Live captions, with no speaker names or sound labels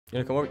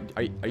You gonna come over?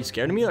 Are you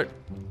scared of me? Or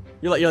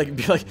you're like,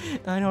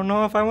 I don't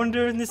know if I want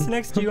to do this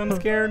next to you. I'm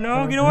scared.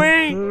 No, get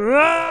away! You're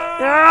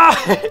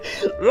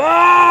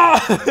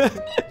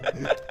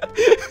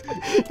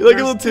like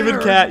a little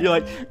timid cat. You're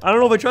like, I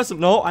don't know if I trust him.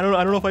 No, I don't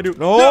know if I do.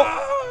 No.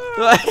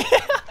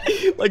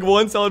 Like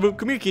one solid move.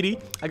 Come here, kitty.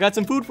 I got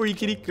some food for you,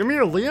 kitty. Come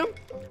here, Liam.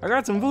 I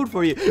got some food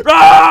for you.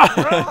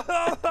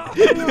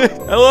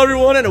 Hello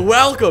everyone and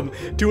welcome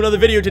to another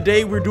video.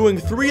 Today we're doing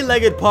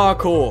three-legged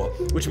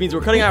parkour, which means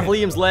we're cutting off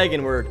Liam's leg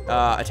and we're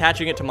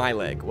attaching it to my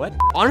leg. What?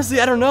 Honestly,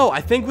 I don't know. I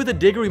think with a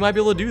digger we might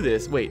be able to do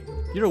this. Wait,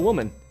 you're a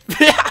woman.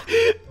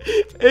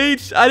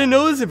 H, I didn't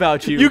know this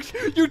about you.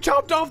 You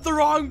chopped off the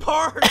wrong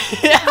part.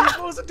 You're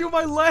supposed to do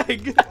my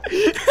leg.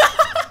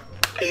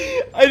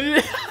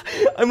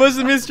 I must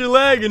have missed your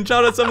leg and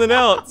shot at something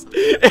else.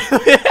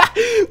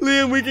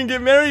 Liam, we can get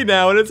married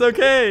now and it's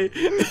okay.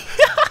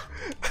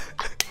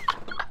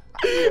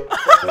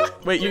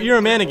 Wait, you're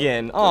a man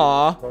again.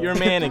 Aw, you're a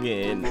man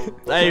again.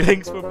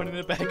 Thanks for putting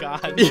it back on.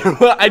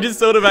 I just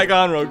sewed it back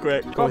on real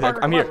quick. Go ahead.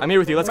 I'm here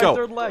with you. Let's go.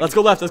 Let's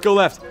go left. Let's go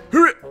left.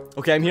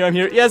 Okay, I'm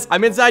here. Yes,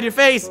 I'm inside your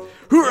face.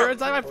 You're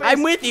inside my face.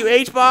 I'm with you,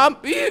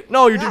 Hbomb.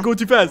 No, you're going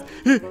too fast.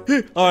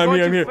 Oh, I'm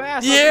here.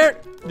 Yeah.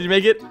 Did you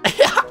make it?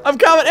 I'm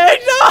coming. Hey,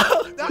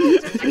 no!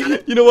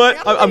 You know what?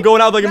 I'm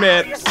going out like a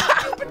man. You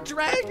stupid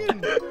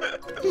dragon.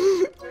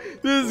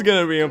 This is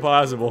gonna be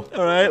impossible.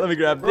 All right, let me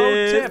grab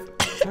this. Tip.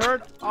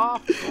 Turn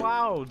off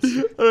clouds.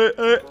 All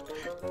right.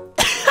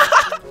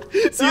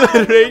 See you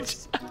later, H.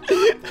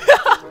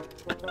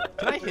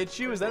 Can I hit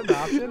you? Is that an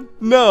option?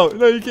 No,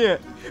 you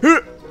can't.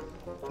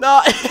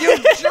 No. You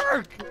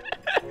jerk.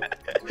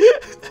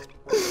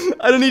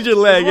 I don't need your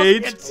leg,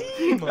 H.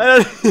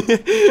 I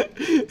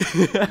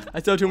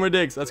still have 2 more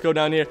digs. Let's go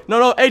down here.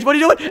 No, H, what are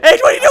you doing? H,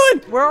 what are you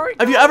doing? Where are you?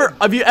 Have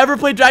you ever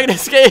played Dragon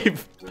Escape?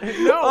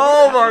 No.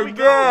 Oh my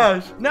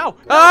gosh. No.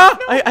 Ah!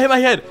 No. I hit my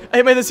head. I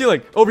hit my head in the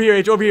ceiling. Over here,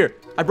 H. Over here.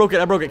 I broke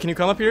it. Can you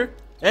come up here,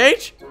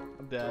 H?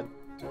 I'm dead.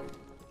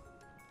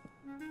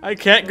 I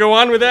can't go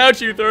on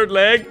without you, third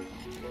leg.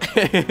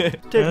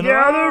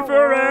 Together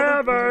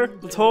forever.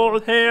 Let's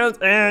hold hands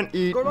and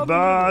eat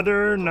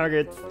butter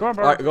nuggets. All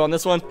right, go on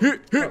this one.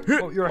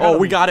 Oh,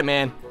 we got it,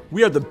 man.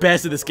 We are the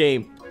best at this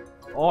game.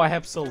 Oh,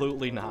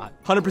 absolutely not.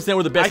 100%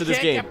 we're the best at this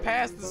game. I can't get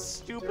past this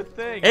stupid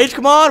thing. H,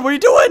 come on. What are you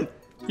doing?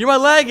 You're my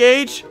leg,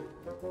 H.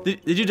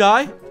 Did you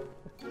die?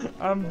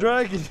 I'm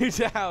dragging you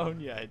down.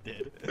 Yeah, I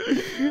did.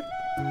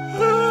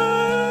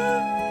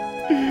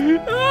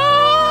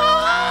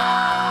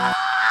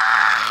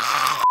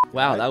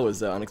 Wow, that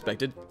was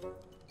unexpected.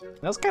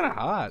 That was kind of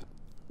hot.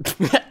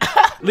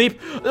 Leap!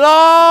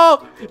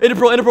 No! Ender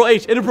pearl,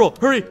 H, Ender pearl,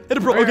 hurry!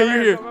 Ender pearl. Okay,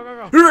 you're here.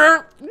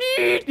 Go.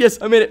 Yes,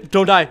 I made it.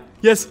 Don't die.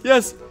 Yes.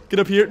 Get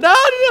up here. No.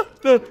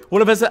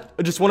 One of us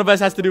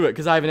has to do it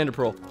because I have an Ender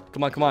pearl.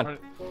 Come on.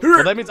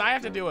 Well, that means I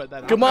have to do it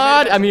then. Come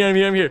on! I'm here.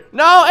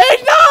 No,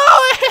 H, no!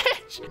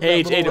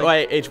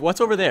 H, what's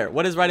over there?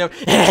 What is right over?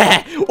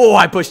 Oh,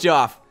 I pushed you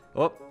off.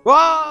 Oh.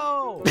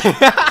 Whoa!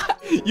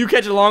 You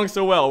catch along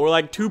so well. We're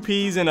like 2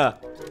 peas in a.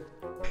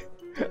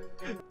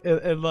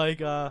 and like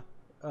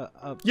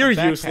You're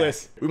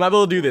useless. We might be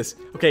able to do this.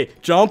 Okay,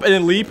 jump and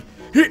then leap.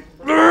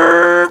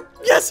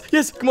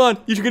 Yes. Come on,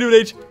 you can do it,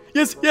 H.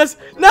 Yes.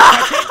 No!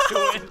 I can't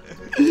do it.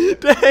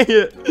 Dang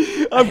it!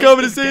 I'm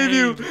coming to save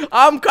you.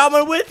 I'm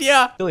coming with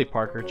ya. Silly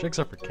Parker, tricks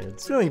are for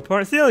kids. Silly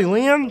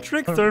Liam,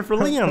 tricks are for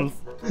Liams.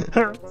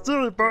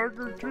 Silly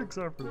Parker, tricks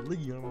are for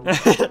Liam.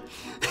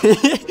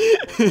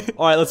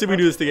 All right, let's see if we can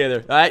do this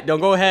together. All right, don't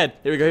go ahead.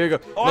 Here we go.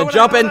 Oh, then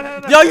jump in.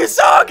 Yo, you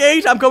suck,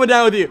 H. I'm coming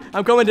down with you.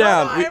 I'm coming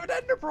down. I have an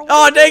Ender pearl.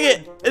 Oh, dang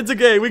it! It's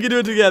okay. We can do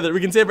it together.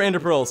 We can save our Ender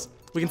pearls.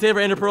 We can save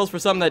our Ender pearls for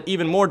something that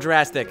even more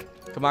drastic.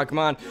 Come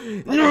on.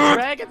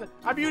 Dragon,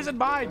 I'm using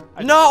mine.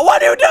 No,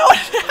 what are you doing?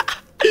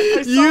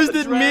 Used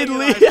it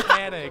mid-leap.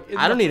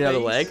 I don't need another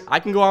leg. I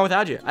can go on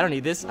without you. I don't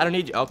need this. I don't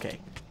need you. Okay.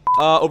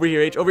 Over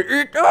here, H. Over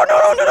here.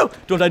 No.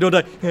 Don't die.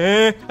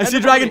 I see a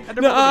dragon.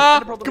 Come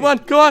on. Never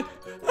mind.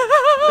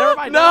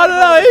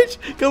 No, H.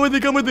 Come with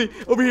me.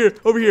 Over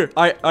here.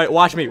 All right.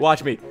 Watch me.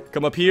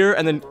 Come up here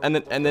and then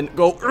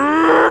go.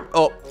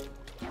 Oh.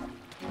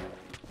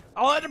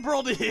 I'll Ender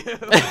pearl to you.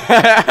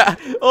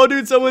 Oh,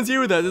 dude, someone's here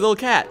with us. There's a little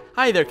cat.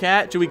 Hi there,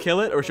 cat. Should we kill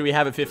it or should we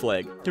have a 5th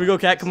leg? Here we go,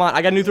 cat. Come on.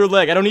 I got a new 3rd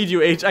leg. I don't need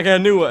you, H. I got a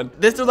new one.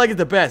 This 3rd leg is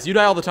the best. You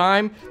die all the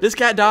time. This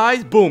cat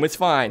dies. Boom. It's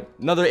fine.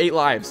 Another 8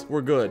 lives.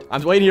 We're good.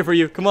 I'm waiting here for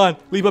you. Come on.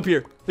 Leap up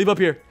here.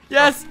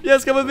 Yes.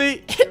 Come with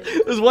me.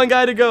 There's one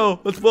guy to go.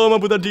 Let's blow him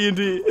up with our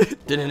TNT.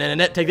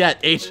 Take that,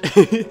 H.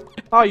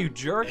 Oh, you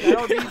jerk. I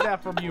don't need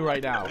that from you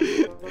right now.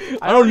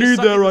 I don't need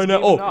that right now.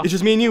 Oh, it's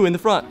just me and you in the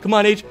front. Come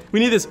on, H. We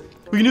need this.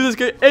 We can do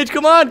this. H,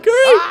 come on,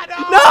 hurry!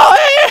 No,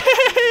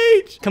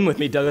 H! Come with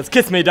me, Douglas.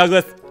 Kiss me,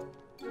 Douglas.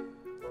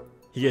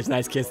 He gives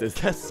nice kisses.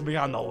 Kiss me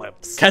on the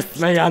lips. And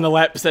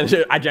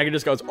Dragon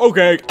just goes,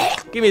 okay.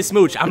 Give me a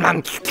smooch.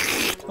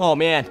 Oh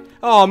man,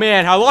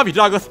 I love you,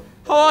 Douglas.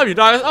 Oh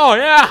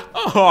yeah.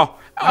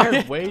 I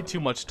had way too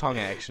much tongue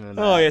action in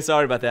that. Oh, yeah,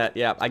 sorry about that.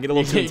 Yeah, I get a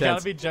little too You gotta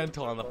intense. be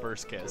gentle on the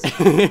first kiss.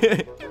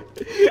 Alright,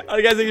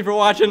 guys, thank you for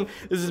watching.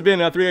 This has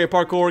been a 3-way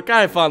parkour.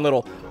 Kind of fun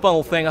little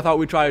thing I thought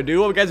we'd try to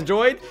do. Hope you guys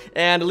enjoyed.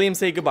 And Liam,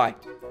 say goodbye.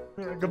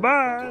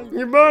 Goodbye.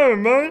 Goodbye,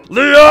 man.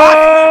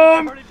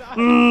 Liam!